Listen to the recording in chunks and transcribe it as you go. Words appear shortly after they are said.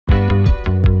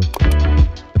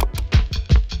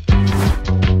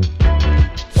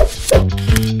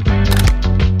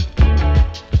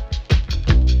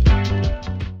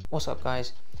What's up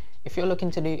guys? If you're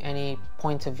looking to do any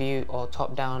point of view or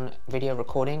top down video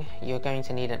recording, you're going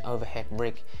to need an overhead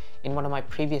rig. In one of my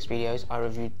previous videos I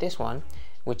reviewed this one,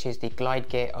 which is the Glide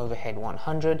Gear Overhead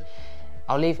 100.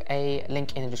 I'll leave a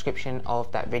link in the description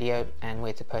of that video and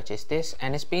where to purchase this,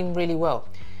 and it's been really well.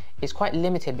 It's quite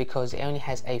limited because it only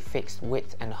has a fixed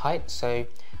width and height, so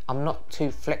I'm not too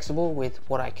flexible with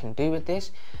what I can do with this.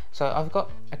 So I've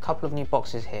got a couple of new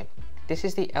boxes here. This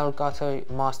is the Elgato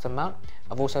Master Mount.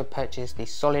 I've also purchased the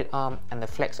solid arm and the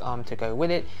flex arm to go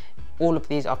with it. All of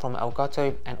these are from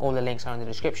Elgato and all the links are in the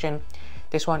description.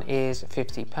 This one is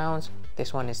 £50,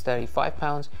 this one is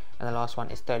 £35, and the last one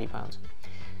is £30.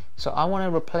 So I want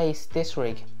to replace this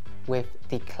rig with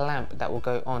the clamp that will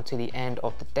go onto the end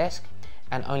of the desk,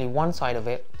 and only one side of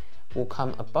it will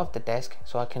come above the desk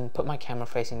so I can put my camera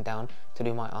facing down to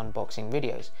do my unboxing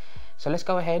videos. So let's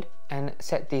go ahead and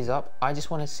set these up. I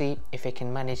just want to see if it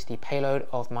can manage the payload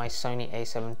of my Sony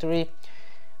a7 III.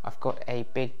 I've got a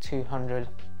big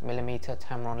 200mm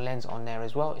Tamron lens on there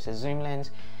as well. It's a zoom lens.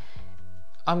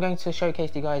 I'm going to showcase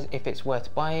you guys if it's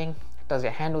worth buying. Does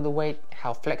it handle the weight?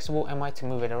 How flexible am I to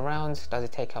move it around? Does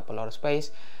it take up a lot of space?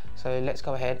 So let's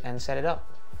go ahead and set it up.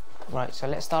 Right, so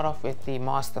let's start off with the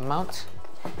master mount.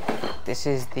 This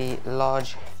is the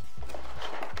large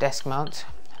desk mount.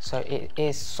 So it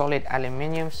is solid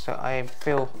aluminium, so I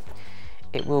feel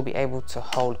it will be able to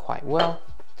hold quite well.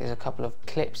 There's a couple of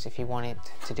clips if you wanted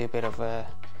to do a bit of a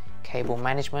cable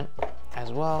management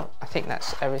as well. I think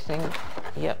that's everything.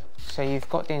 Yep. So you've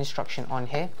got the instruction on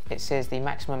here. It says the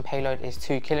maximum payload is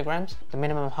 2 kilograms. The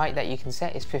minimum height that you can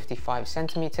set is 55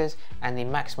 centimeters, and the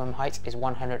maximum height is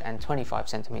 125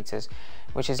 centimeters,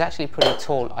 which is actually pretty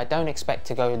tall. I don't expect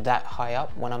to go that high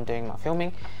up when I'm doing my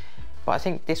filming, but I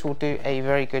think this will do a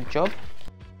very good job.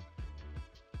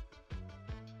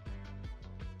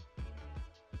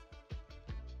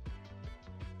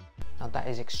 Now that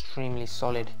is extremely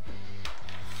solid.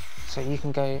 So you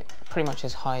can go pretty much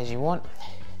as high as you want.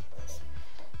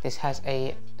 This has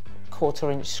a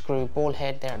 1/4" screw ball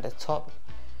head there at the top.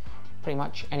 Pretty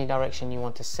much any direction you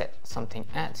want to set something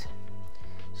at.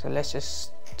 So let's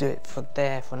just do it for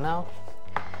there for now.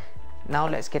 Now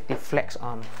let's get the flex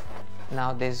arm.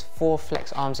 Now there's 4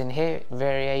 flex arms in here,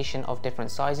 variation of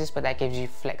different sizes, but that gives you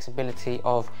flexibility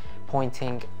of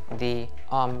pointing the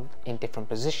arm in different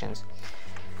positions.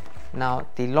 Now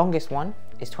the longest one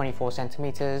is 24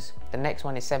 centimeters, the next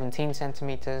one is 17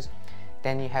 centimeters,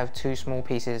 then you have 2 small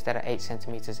pieces that are 8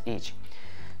 centimeters each.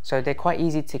 So they're quite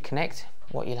easy to connect.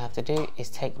 What you'll have to do is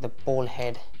take the ball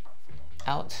head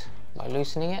out by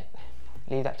loosening it,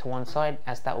 leave that to one side,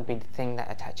 as that will be the thing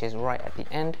that attaches right at the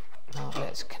end. Now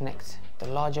let's connect the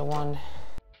larger one.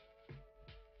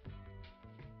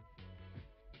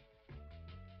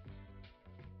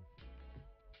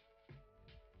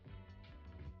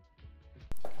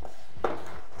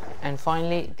 And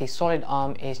finally, the solid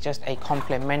arm is just a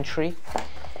complementary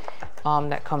arm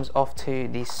that comes off to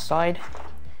the side,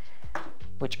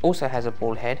 which also has a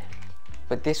ball head,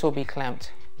 but this will be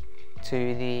clamped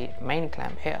to the main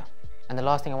clamp here. And the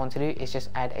last thing I want to do is just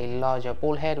add a larger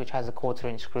ball head, which has a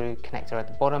 1/4" screw connector at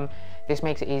the bottom. This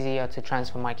makes it easier to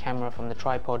transfer my camera from the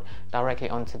tripod directly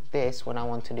onto this when I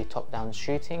want to do top-down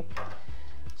shooting.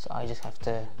 So I just have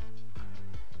to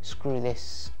screw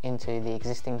this into the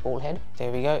existing ball head.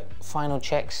 There we go. Final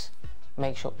checks.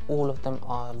 Make sure all of them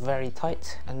are very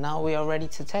tight. And now we are ready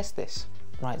to test this.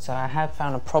 Right, so I have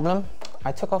found a problem.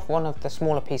 I took off one of the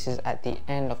smaller pieces at the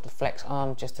end of the flex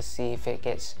arm just to see if it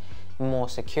gets more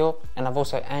secure, and I've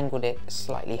also angled it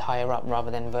slightly higher up rather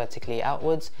than vertically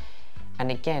outwards. And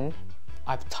again,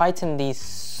 I've tightened these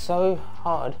so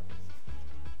hard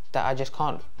that I just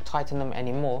can't tighten them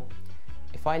anymore.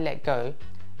 If I let go,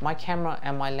 my camera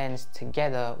and my lens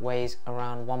together weighs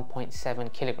around 1.7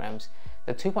 kilograms.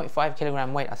 The 2.5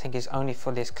 kilogram weight I think is only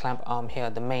for this clamp arm here,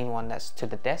 the main one that's to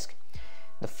the desk.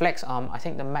 The flex arm, I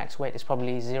think the max weight is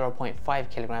probably 0.5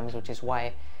 kilograms, which is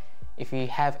why if you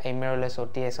have a mirrorless or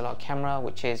DSLR camera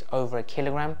which is over a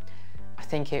kilogram, I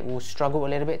think it will struggle a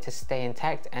little bit to stay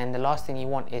intact, and the last thing you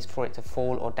want is for it to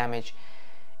fall or damage,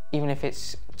 even if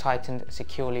it's tightened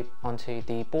securely onto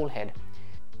the ball head.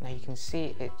 Now you can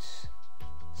see it's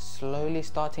slowly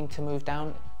starting to move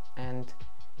down, and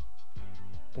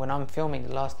when I'm filming,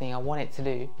 the last thing I want it to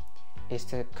do is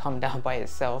to come down by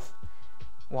itself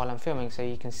while I'm filming. So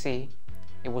you can see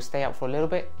it will stay up for a little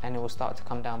bit and it will start to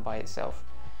come down by itself.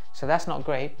 So that's not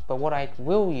great, but what I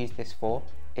will use this for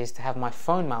is to have my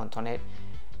phone mount on it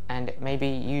and maybe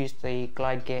use the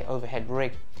Glide Gear overhead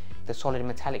rig, the solid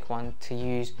metallic one, to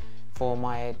use for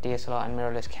my DSLR and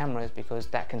mirrorless cameras, because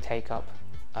that can take up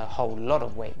a whole lot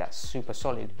of weight. That's super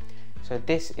solid. So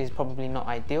this is probably not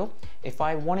ideal. If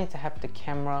I wanted to have the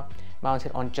camera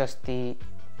mounted on just the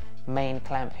main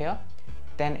clamp here,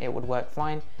 then it would work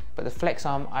fine. But the flex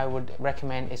arm I would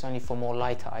recommend is only for more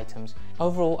lighter items.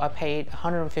 Overall, I paid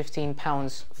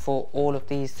 £115 for all of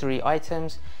these 3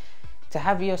 items. To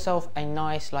have yourself a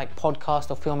nice like podcast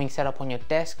or filming setup on your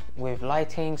desk with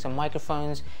lighting, some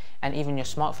microphones, and even your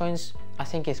smartphones, I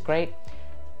think it's great.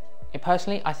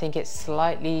 Personally, I think it's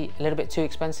a little bit too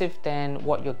expensive than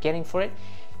what you're getting for it.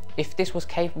 If this was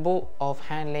capable of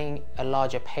handling a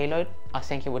larger payload, I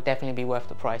think it would definitely be worth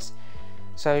the price.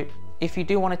 So if you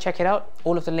do want to check it out,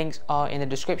 all of the links are in the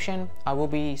description. I will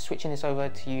be switching this over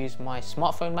to use my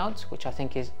smartphone mount, which I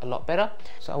think is a lot better.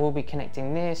 So I will be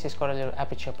connecting this. It's got a little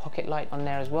aperture pocket light on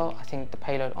there as well. I think the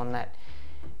payload on that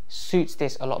suits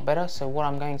this a lot better. So what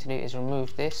I'm going to do is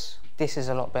remove this. This is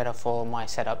a lot better for my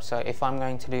setup. So if I'm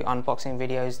going to do unboxing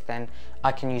videos, then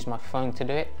I can use my phone to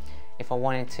do it. If I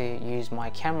wanted to use my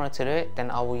camera to do it,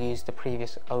 then I will use the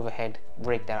previous overhead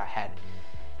rig that I had.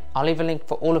 I'll leave a link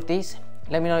for all of these.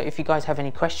 Let me know if you guys have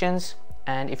any questions,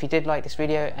 and if you did like this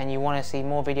video and you want to see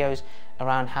more videos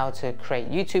around how to create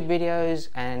YouTube videos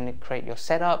and create your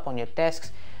setup on your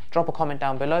desks, drop a comment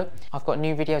down below. I've got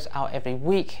new videos out every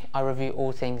week. I review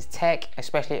all things tech,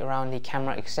 especially around the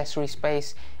camera accessory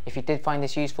space. If you did find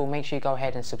this useful, make sure you go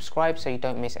ahead and subscribe so you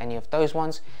don't miss any of those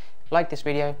ones. Like this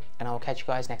video, and I will catch you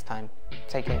guys next time.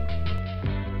 Take care.